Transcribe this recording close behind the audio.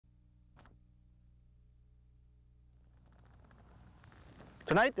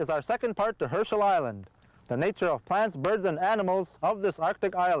Tonight is our second part to Herschel Island, the nature of plants, birds, and animals of this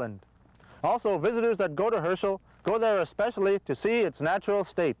Arctic island. Also, visitors that go to Herschel go there especially to see its natural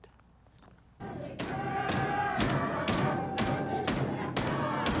state.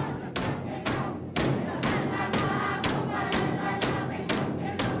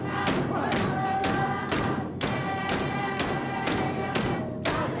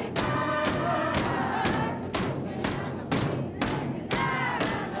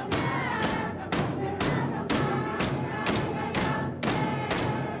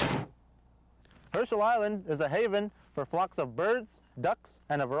 Herschel Island is a haven for flocks of birds, ducks,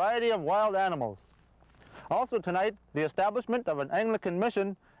 and a variety of wild animals. Also tonight, the establishment of an Anglican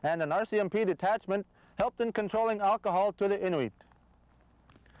mission and an RCMP detachment helped in controlling alcohol to the Inuit.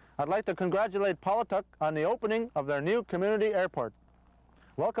 I'd like to congratulate Polituk on the opening of their new community airport.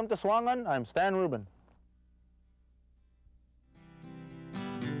 Welcome to SUAANGAN, I'm Stan Rubin.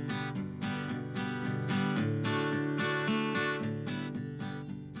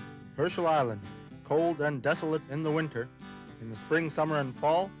 Herschel Island, cold and desolate in the winter, in the spring, summer, and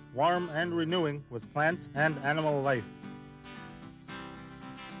fall, warm and renewing with plants and animal life.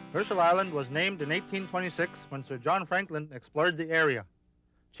 Herschel Island was named in 1826 when Sir John Franklin explored the area.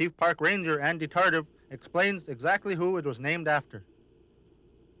 Chief Park Ranger Andy Tardiff explains exactly who it was named after.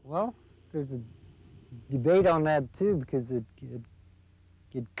 Well, there's a debate on that too, because it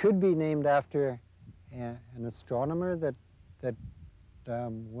could be named after an astronomer that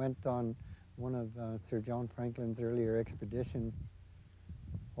went on one of Sir John Franklin's earlier expeditions,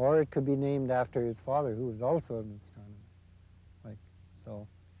 or it could be named after his father, who was also an astronomer.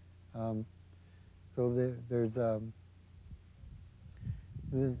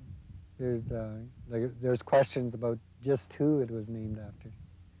 There's questions about just who it was named after.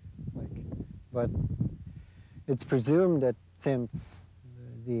 But it's presumed that since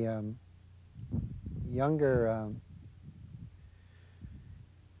the younger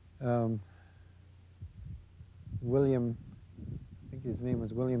William, I think his name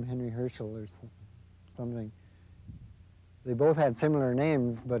was William Henry Herschel or something. They both had similar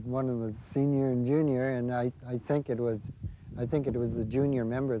names, but one was senior and junior, and I think it was the junior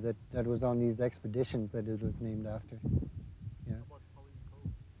member that was on these expeditions that it was named after. Yeah. How about Pauline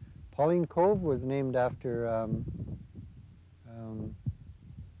Cove? Pauline Cove was named after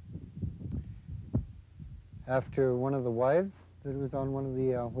after one of the wives that was on one of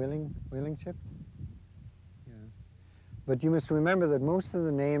the whaling ships. Yeah. But you must remember that most of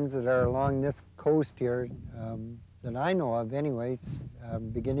the names that are along this coast here, that I know of anyways,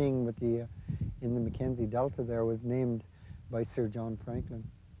 beginning with in the Mackenzie Delta there, was named by Sir John Franklin,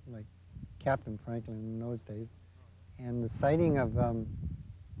 like Captain Franklin in those days. And the sighting of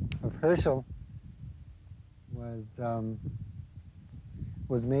Herschel was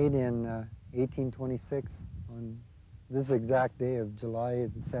made in 1826 on this exact day of July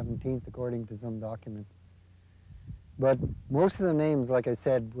the 17th, according to some documents. But most of the names, like I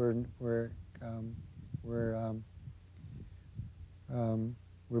said, were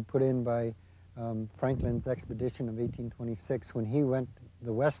put in by Franklin's expedition of 1826 when he went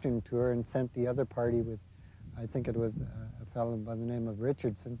the western tour and sent the other party with, I think it was a fellow by the name of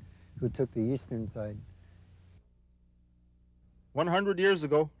Richardson, who took the eastern side. 100 years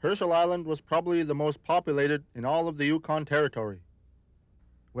ago, Herschel Island was probably the most populated in all of the Yukon Territory.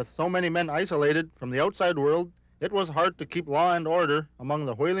 With so many men isolated from the outside world, it was hard to keep law and order among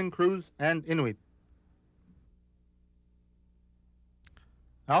the whaling crews and Inuit.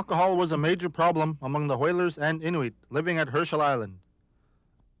 Alcohol was a major problem among the whalers and Inuit living at Herschel Island.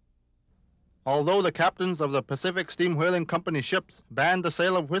 Although the captains of the Pacific Steam Whaling Company ships banned the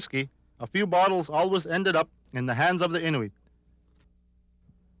sale of whiskey, a few bottles always ended up in the hands of the Inuit.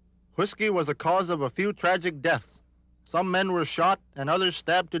 Whiskey was the cause of a few tragic deaths. Some men were shot and others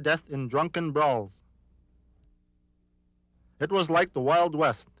stabbed to death in drunken brawls. It was like the Wild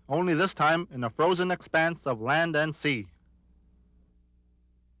West, only this time in a frozen expanse of land and sea.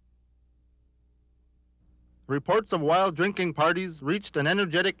 Reports of wild drinking parties reached an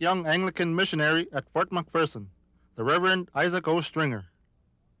energetic young Anglican missionary at Fort McPherson, the Reverend Isaac O. Stringer.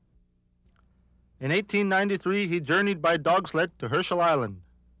 In 1893, he journeyed by dog sled to Herschel Island.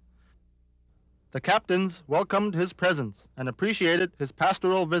 The captains welcomed his presence and appreciated his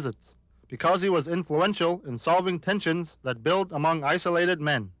pastoral visits because he was influential in solving tensions that build among isolated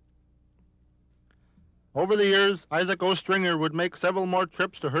men. Over the years, Isaac O. Stringer would make several more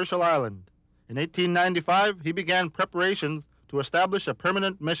trips to Herschel Island. In 1895, he began preparations to establish a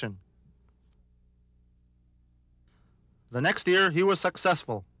permanent mission. The next year, he was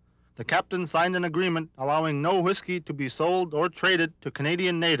successful. the captain signed an agreement allowing no whiskey to be sold or traded to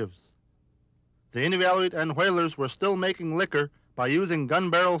Canadian natives. The Inuvialuit and whalers were still making liquor by using gun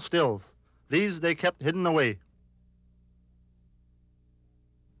barrel stills. These they kept hidden away.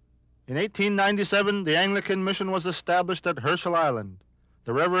 In 1897, the Anglican mission was established at Herschel Island.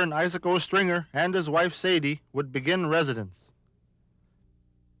 The Reverend Isaac O. Stringer and his wife Sadie would begin residence.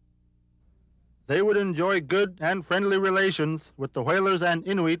 They would enjoy good and friendly relations with the whalers and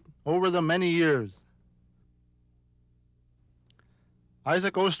Inuit over the many years.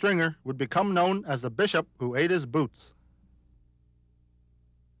 Isaac O. Stringer would become known as the bishop who ate his boots.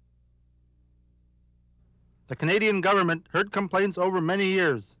 The Canadian government heard complaints over many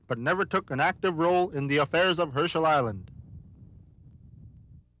years, but never took an active role in the affairs of Herschel Island.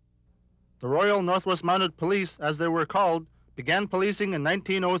 The Royal Northwest Mounted Police, as they were called, began policing in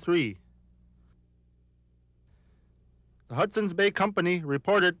 1903. The Hudson's Bay Company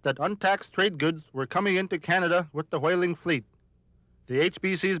reported that untaxed trade goods were coming into Canada with the whaling fleet. The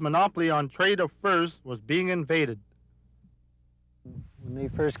HBC's monopoly on trade of furs was being invaded. When they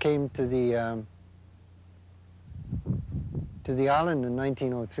first came to the island in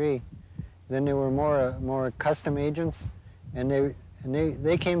 1903, then they were more custom agents, and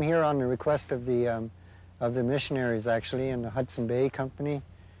they came here on the request of the missionaries, actually, in the Hudson Bay Company,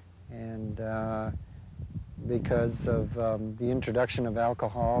 and because of the introduction of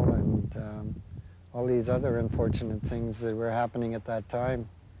alcohol and all these other unfortunate things that were happening at that time.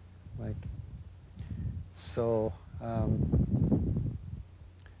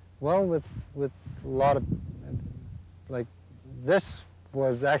 Well, with a lot of, this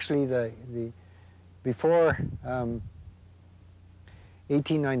was actually before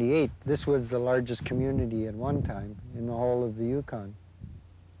 1898, this was the largest community at one time in the whole of the Yukon.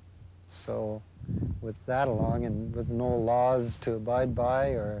 So with that along, and with no laws to abide by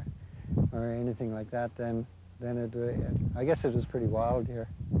or anything like that, then I guess it was pretty wild here.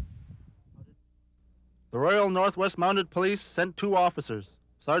 The Royal Northwest Mounted Police sent 2 officers,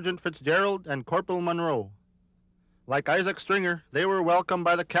 Sergeant Fitzgerald and Corporal Monroe. Like Isaac Stringer, they were welcomed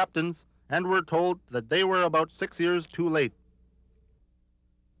by the captains and were told that they were about 6 years too late.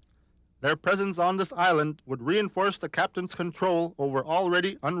 Their presence on this island would reinforce the captain's control over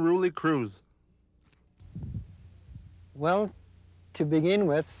already unruly crews. Well, to begin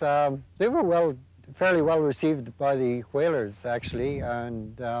with, they were fairly well received by the whalers, actually,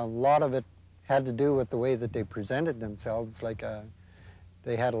 and a lot of it had to do with the way that they presented themselves.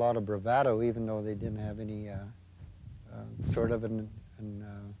 They had a lot of bravado, even though they didn't have any sort of an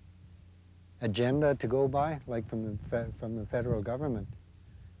agenda to go by, like from the federal government.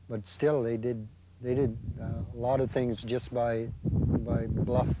 But still, they did a lot of things just by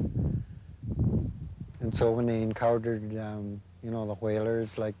bluff. And so when they encountered, the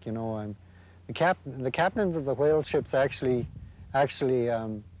whalers, the captains of the whale ships actually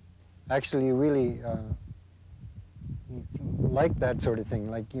really like that sort of thing.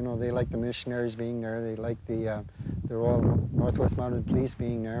 They like the missionaries being there. They like the Royal Northwest Mounted Police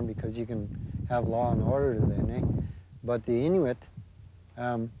being there, because you can have law and order then, eh? But the Inuit,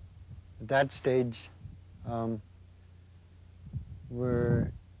 at that stage,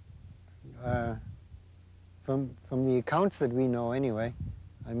 were, from the accounts that we know anyway,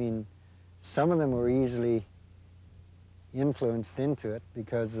 I mean, some of them were easily influenced into it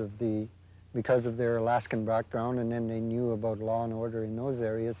because of their Alaskan background, and then they knew about law and order in those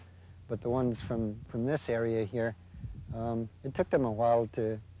areas. But the ones from this area here, it took them a while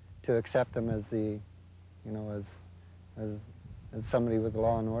to accept them as as somebody with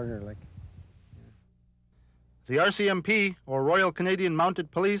law and order. The RCMP, or Royal Canadian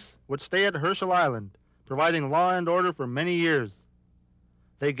Mounted Police, would stay at Herschel Island, providing law and order for many years.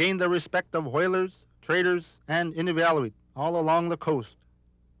 They gained the respect of whalers, traders, and Inuvialuit all along the coast.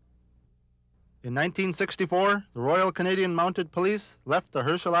 In 1964, the Royal Canadian Mounted Police left the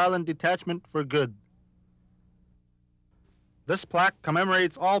Herschel Island detachment for good. This plaque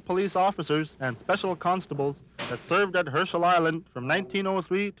commemorates all police officers and special constables that served at Herschel Island from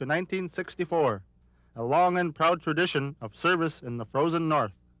 1903 to 1964, a long and proud tradition of service in the frozen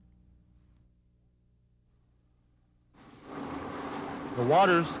north. The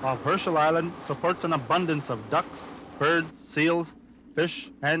waters of Herschel Island supports an abundance of ducks, birds, seals, fish,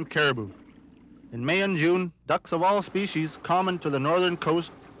 and caribou. In May and June, ducks of all species common to the northern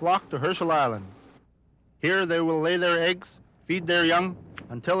coast flock to Herschel Island. Here they will lay their eggs, feed their young,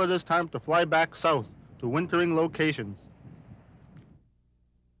 until it is time to fly back south to wintering locations.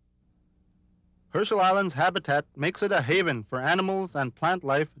 Herschel Island's habitat makes it a haven for animals and plant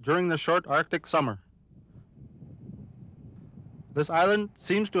life during the short Arctic summer. This island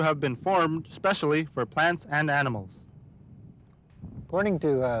seems to have been formed specially for plants and animals. According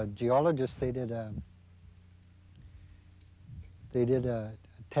to geologists, they did a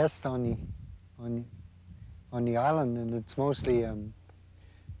test on the island, and it's mostly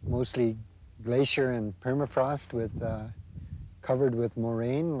glacier and permafrost with covered with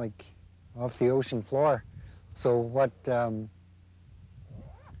moraine, like off the ocean floor. So what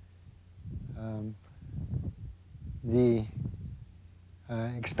the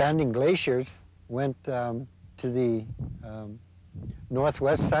expanding glaciers went to the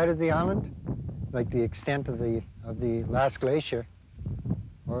northwest side of the island, like the extent of the last glacier,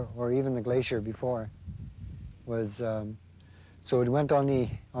 or even the glacier before, was so it went on the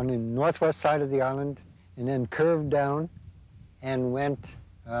northwest side of the island and then curved down and went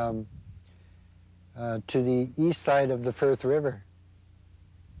to the east side of the Firth River.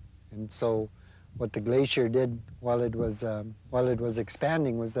 And so what the glacier did while it was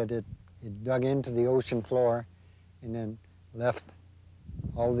expanding was that it dug into the ocean floor and then left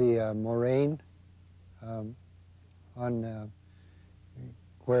all the moraine on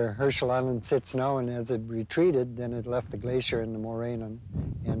where Herschel Island sits now, and as it retreated, then it left the glacier and the moraine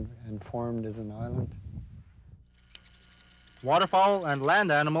and formed as an island. Waterfowl and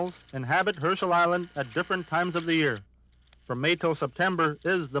land animals inhabit Herschel Island at different times of the year. From May till September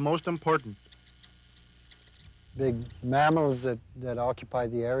is the most important. Big mammals that occupy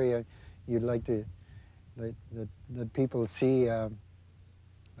the area you'd like to that people see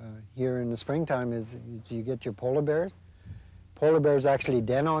here in the springtime is you get your polar bears. Polar bears actually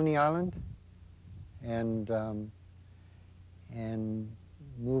den on the island, and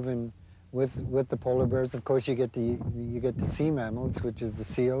moving with the polar bears, of course, you get the sea mammals, which is the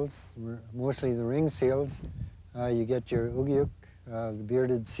seals, mostly the ring seals. You get your ugiuk, the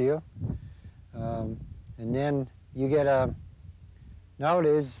bearded seal, and then you get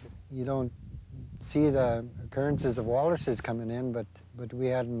nowadays you don't see the occurrences of walruses coming in, but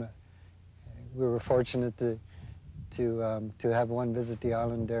we were fortunate to have one visit the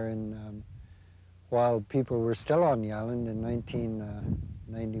island there while people were still on the island in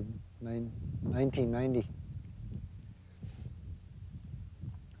 1990.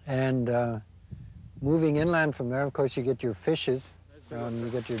 And moving inland from there, of course, you get your fishes. You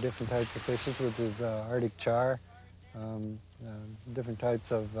get your different types of fishes, which is Arctic char, different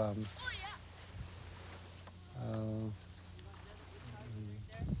types of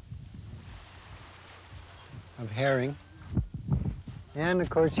herring. And of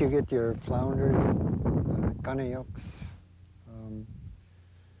course you get your flounders and gunneyuks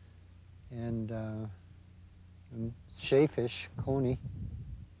and shayfish, coney.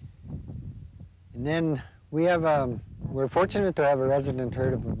 And then we have, we're fortunate to have a resident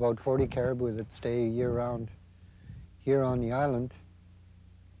herd of about 40 caribou that stay year-round here on the island.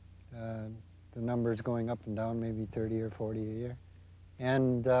 The number is going up and down, maybe 30 or 40 a year.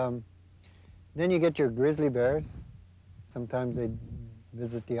 And then you get your grizzly bears. Sometimes they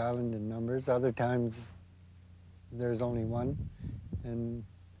visit the island in numbers. Other times there's only one. And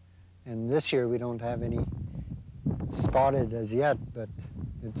this year we don't have any spotted as yet, but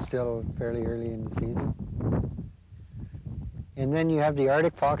it's still fairly early in the season. And then you have the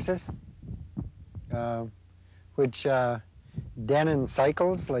Arctic foxes, which den in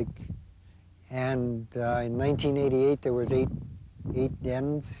cycles, and in 1988 there was eight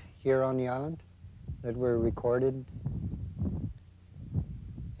dens here on the island that were recorded.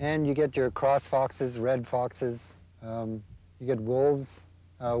 And you get your cross foxes, red foxes, you get wolves,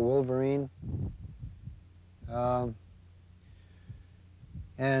 wolverine.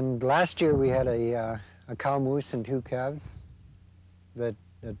 And last year we had a cow moose and 2 calves that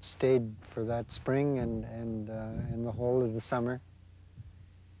stayed for that spring and the whole of the summer.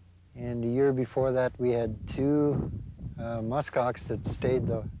 And the year before that we had 2 muskox that stayed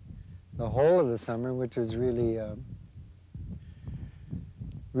the whole of the summer, which was really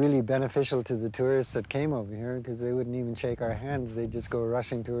really beneficial to the tourists that came over here, because they wouldn't even shake our hands. They'd just go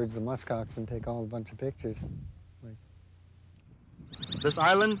rushing towards the muskox and take a whole bunch of pictures. This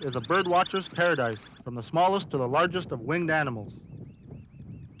island is a bird watcher's paradise, from the smallest to the largest of winged animals.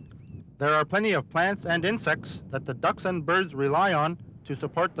 There are plenty of plants and insects that the ducks and birds rely on to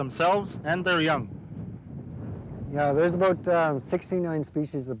support themselves and their young. Yeah, there's about 69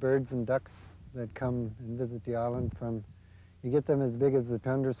 species of birds and ducks that come and visit the island. You get them as big as the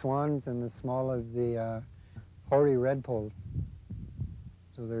tundra swans and as small as the hoary redpolls.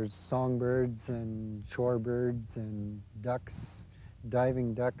 So there's songbirds and shorebirds and ducks,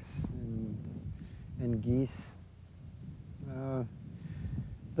 diving ducks and geese.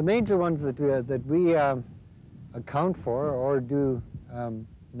 The major ones that we account for or do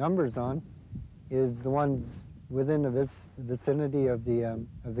numbers on is the ones within the vicinity of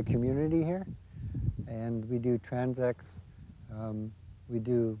the community here. And we do transects, we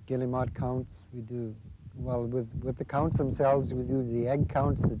do guillemot counts, we do, well, with the counts themselves, we do the egg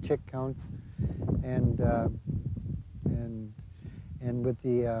counts, the chick counts, and with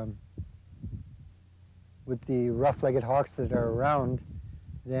the rough-legged hawks that are around,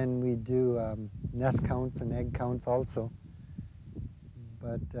 then we do nest counts and egg counts also.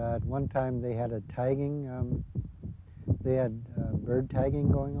 But at one time they had a tagging, they had bird tagging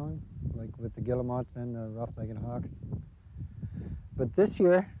going on, like with the guillemots and the rough-legged hawks. But this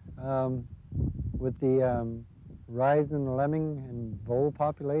year, with the rise in the lemming and vole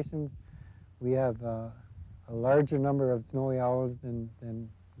populations, we have a larger number of snowy owls than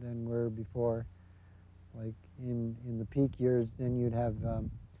were before. Like in the peak years, then you'd have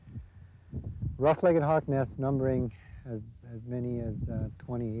rough-legged hawk nests numbering as many as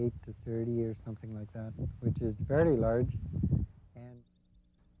 28 to 30 or something like that, which is fairly large. And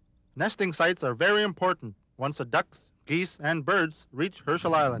nesting sites are very important once the ducks, geese, and birds reach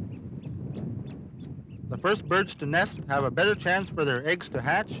Herschel Island. The first birds to nest have a better chance for their eggs to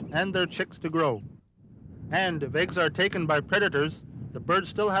hatch and their chicks to grow. And if eggs are taken by predators, the birds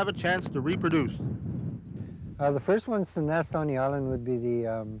still have a chance to reproduce. The first ones to nest on the island would be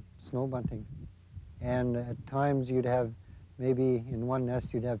the snow buntings. And at times you'd have, maybe in one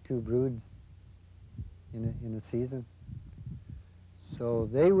nest you'd have 2 broods in a season. So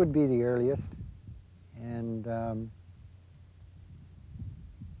they would be the earliest. And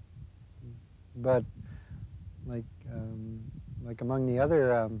but like among the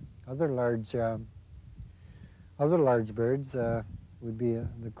other large birds would be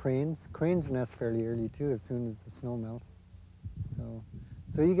the cranes. Cranes nest fairly early too, as soon as the snow melts.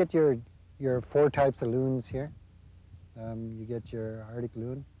 So you get your 4 types of loons here. You get your Arctic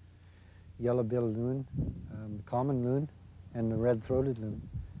loon, yellow-billed loon, the common loon, and the red-throated loon.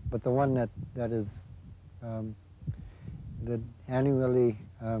 But the one that is that annually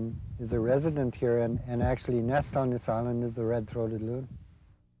is a resident here and actually nests on this island is the red-throated loon.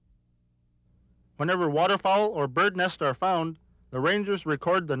 Whenever waterfowl or bird nests are found, the rangers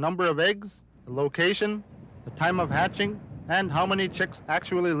record the number of eggs, the location, the time of hatching, and how many chicks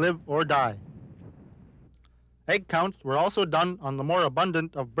actually live or die. Egg counts were also done on the more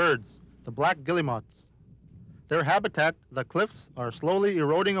abundant of birds, the black guillemots. Their habitat, the cliffs, are slowly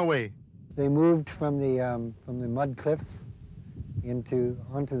eroding away. They moved from the mud cliffs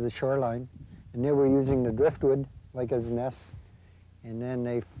onto the shoreline, and they were using the driftwood like as nests. And then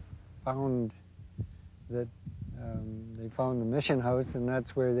they found that they found the mission house, and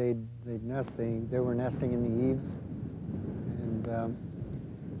that's where they'd nest. They were nesting in the eaves,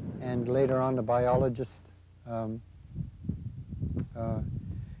 and later on the biologist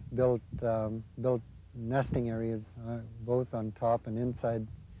built nesting areas both on top and inside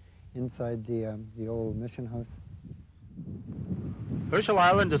the old mission house. Herschel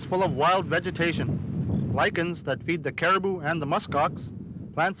Island is full of wild vegetation, lichens that feed the caribou and the muskox,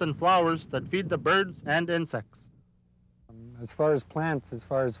 plants and flowers that feed the birds and insects. As far as plants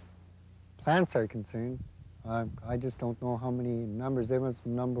are concerned, I just don't know how many numbers. They must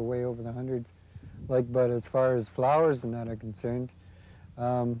number way over the hundreds. But as far as flowers and that are concerned,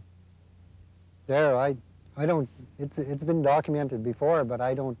 I don't. It's been documented before, but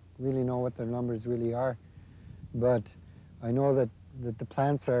I don't really know what their numbers really are. But I know that the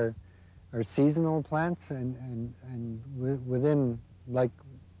plants are seasonal plants, and within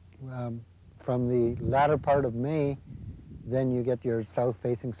from the latter part of May, then you get your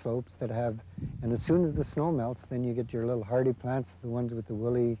south-facing slopes that have, and as soon as the snow melts, then you get your little hardy plants, the ones with the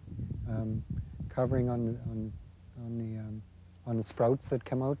woolly covering on the sprouts that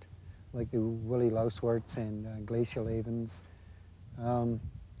come out, like the woolly louseworts and glacial avens.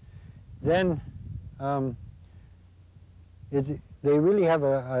 They really have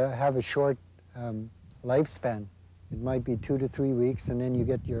a short lifespan. It might be 2 to 3 weeks, and then you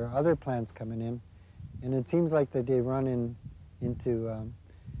get your other plants coming in, and it seems like that they run into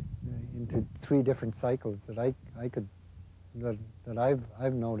 3 different cycles that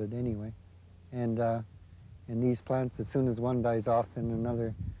I've noted anyway, and these plants, as soon as one dies off, then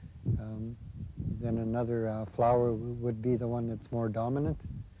another flower would be the one that's more dominant,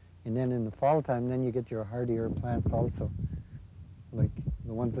 and then in the fall time, then you get your hardier plants also, like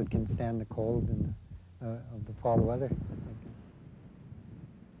the ones that can stand the cold and of the fall weather.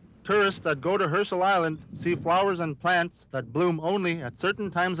 Tourists that go to Herschel Island see flowers and plants that bloom only at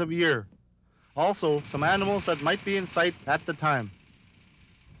certain times of year. Also, some animals that might be in sight at the time.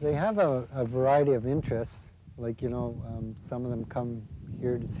 They have a variety of interests. Like, you know, some of them come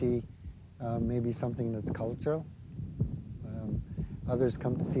here to see maybe something that's cultural. Others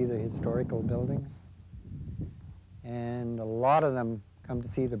come to see the historical buildings. And a lot of them come to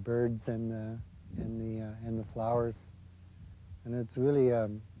see the birds and the flowers. And it's really a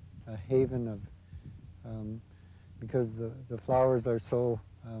haven of, because the flowers are so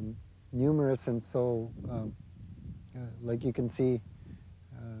numerous and so, like you can see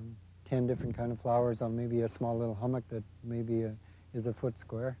 10 different kind of flowers on maybe a small little hummock that maybe is a foot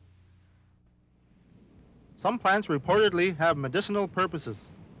square. Some plants reportedly have medicinal purposes.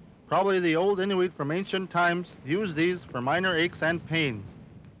 Probably the old Inuit from ancient times used these for minor aches and pains.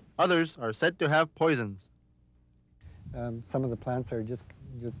 Others are said to have poisons. Some of the plants are just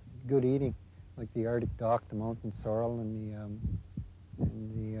good eating, like the Arctic dock, the mountain sorrel, and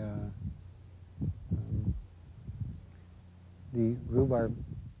the rhubarb.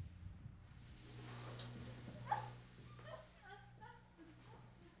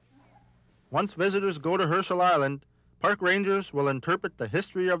 Once visitors go to Herschel Island, park rangers will interpret the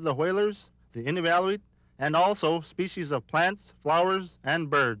history of the whalers, the Inuvialuit, and also species of plants, flowers, and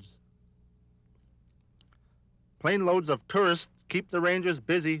birds. Plane loads of tourists keep the rangers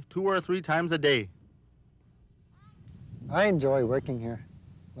busy 2 or 3 times a day. I enjoy working here.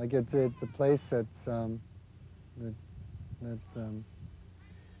 Like it's a place that's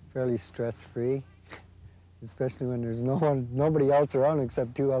fairly stress-free, especially when there's nobody else around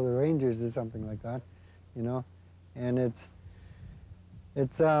except 2 other rangers or something like that, you know. And it's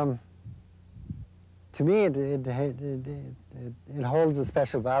to me it holds a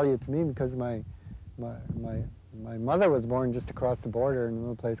special value to me because my mother was born just across the border in a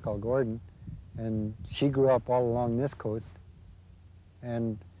little place called Gordon, and she grew up all along this coast.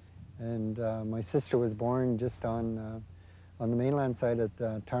 And my sister was born just on the mainland side at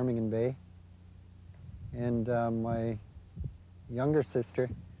Ptarmigan Bay. And my younger sister,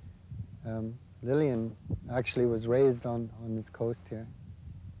 Lillian, actually was raised on this coast here.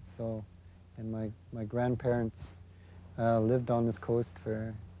 So, and my grandparents lived on this coast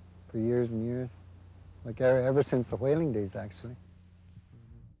for years and years, like ever since the whaling days, actually.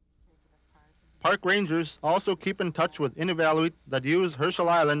 Park rangers also keep in touch with Inuvialuit that use Herschel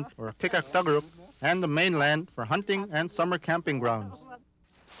Island or Qiqiqtaqruq and the mainland for hunting and summer camping grounds.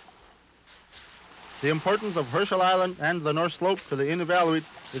 The importance of Herschel Island and the North Slope to the Inuvialuit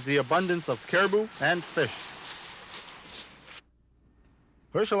is the abundance of caribou and fish.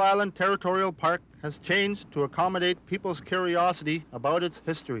 Herschel Island Territorial Park has changed to accommodate people's curiosity about its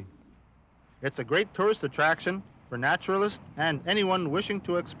history. It's a great tourist attraction for naturalists and anyone wishing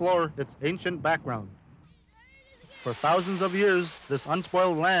to explore its ancient background. For thousands of years, this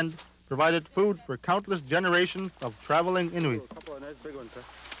unspoiled land provided food for countless generations of traveling Inuit.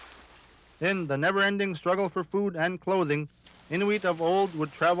 In the never-ending struggle for food and clothing, Inuit of old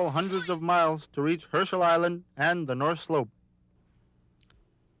would travel hundreds of miles to reach Herschel Island and the North Slope.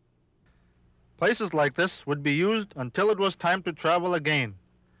 Places like this would be used until it was time to travel again,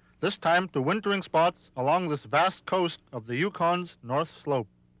 this time to wintering spots along this vast coast of the Yukon's North Slope.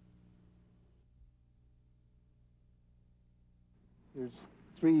 There's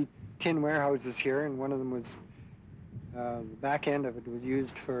 3 tin warehouses here, and one of them was, the back end of it was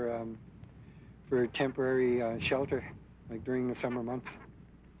used for temporary shelter, like during the summer months.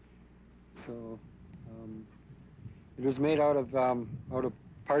 So it was made out of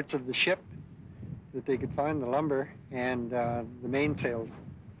parts of the ship that they could find, the lumber and the mainsails.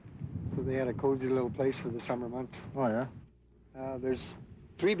 So they had a cozy little place for the summer months. Oh, yeah? There's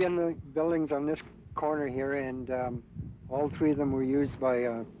 3 buildings on this corner here, and all 3 of them were used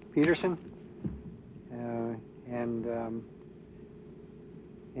by Peterson. And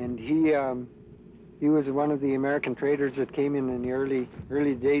he was one of the American traders that came in the early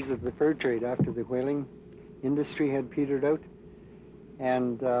days of the fur trade after the whaling industry had petered out.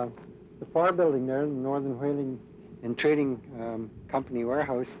 And the far building there, the Northern Whaling and Trading Company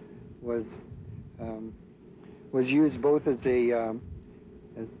warehouse, was used both as a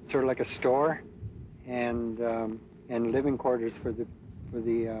as sort of like a store and living quarters for the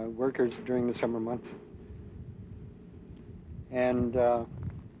workers during the summer months. And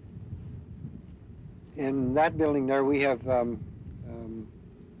in that building there, we have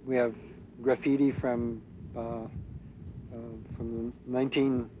graffiti from the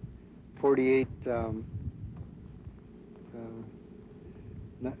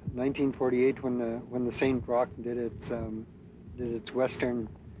 1948 when the St. Rock did its western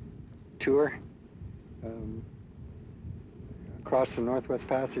tour across the Northwest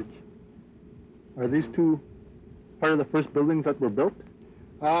Passage. Are these 2 part of the first buildings that were built?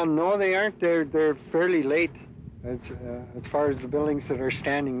 No, they aren't. They're fairly late as far as the buildings that are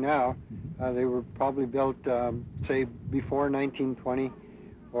standing now. They were probably built, say, before 1920,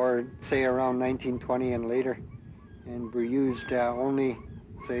 or say around 1920 and later, and were used only,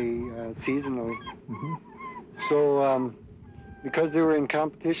 say, seasonally. Mm-hmm. So, because they were in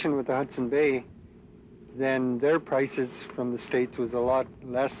competition with the Hudson Bay, then their prices from the States was a lot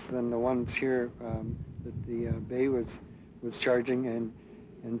less than the ones here that the Bay was charging,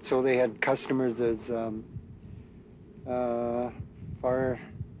 and so they had customers as far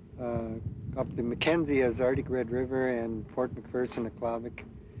up the Mackenzie as Arctic Red River and Fort McPherson at Klavic,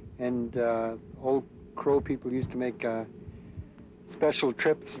 and Old Crow people used to make special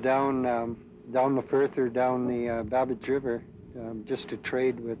trips down the Firth or down the Babbage River just to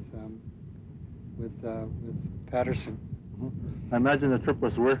trade with Patterson. I imagine the trip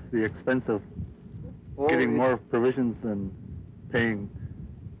was worth the expense of getting more provisions than paying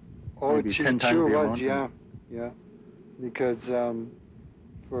maybe 10 times sure the was, amount. yeah. Because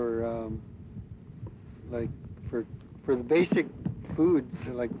for the basic foods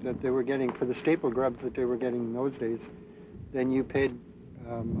like that they were getting, for the staple grubs that they were getting in those days, then you paid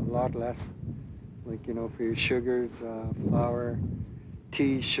a lot less. Like, you know, for your sugars, flour,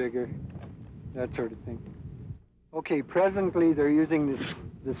 tea, sugar, that sort of thing. Okay, presently they're using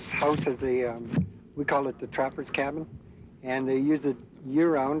this house as a, we call it the trapper's cabin, and they use it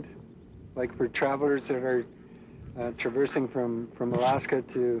year-round, like for travelers that are traversing from Alaska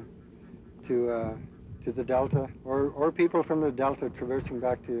to the Delta, or people from the Delta traversing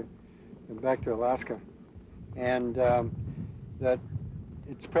back to Alaska, and that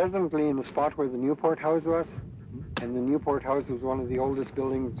it's presently in the spot where the Newport House was, and the Newport House was one of the oldest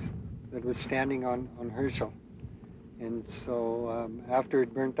buildings that was standing on Hershel. And so after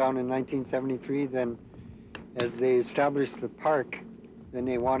it burnt down in 1973, then as they established the park, then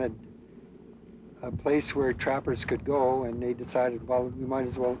they wanted a place where trappers could go, and they decided, well, we might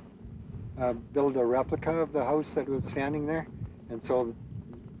as well build a replica of the house that was standing there. And so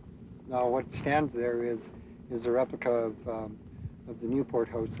now what stands there is a replica of the Newport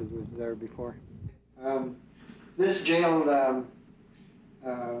House that was there before. This jail,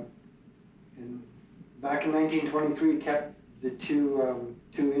 back in 1923, kept the two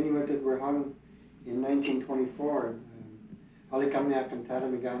Inuit that were hung in 1924, Alikamiak and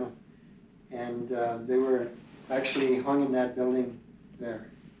Tatamigana, and they were actually hung in that building there.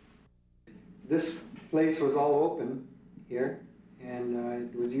 This place was all open here,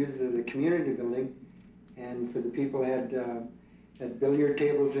 and it was used as a community building, and for the people had billiard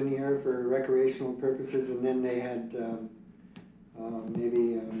tables in here for recreational purposes, and then they had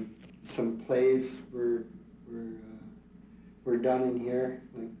maybe some plays were done in here,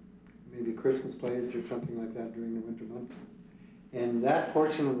 like maybe Christmas plays or something like that during the winter months. And that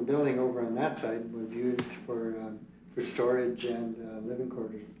portion of the building over on that side was used for storage and living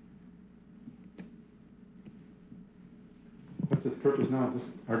quarters. What's its purpose now? Just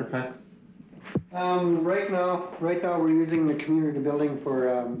artifacts? Right now we're using the community building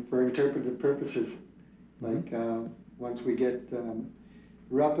for interpretive purposes. Like once we get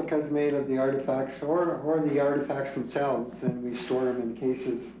replicas made of the artifacts or the artifacts themselves, then we store them in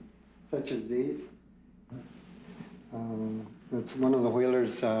cases such as these. That's one of the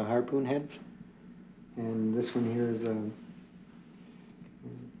whaler's harpoon heads, and this one here is an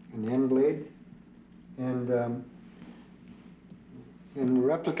end blade, and the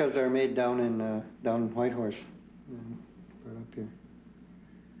replicas are made down in Whitehorse, right up here.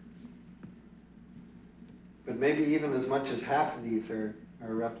 But maybe even as much as half of these are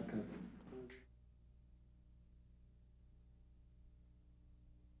replicas.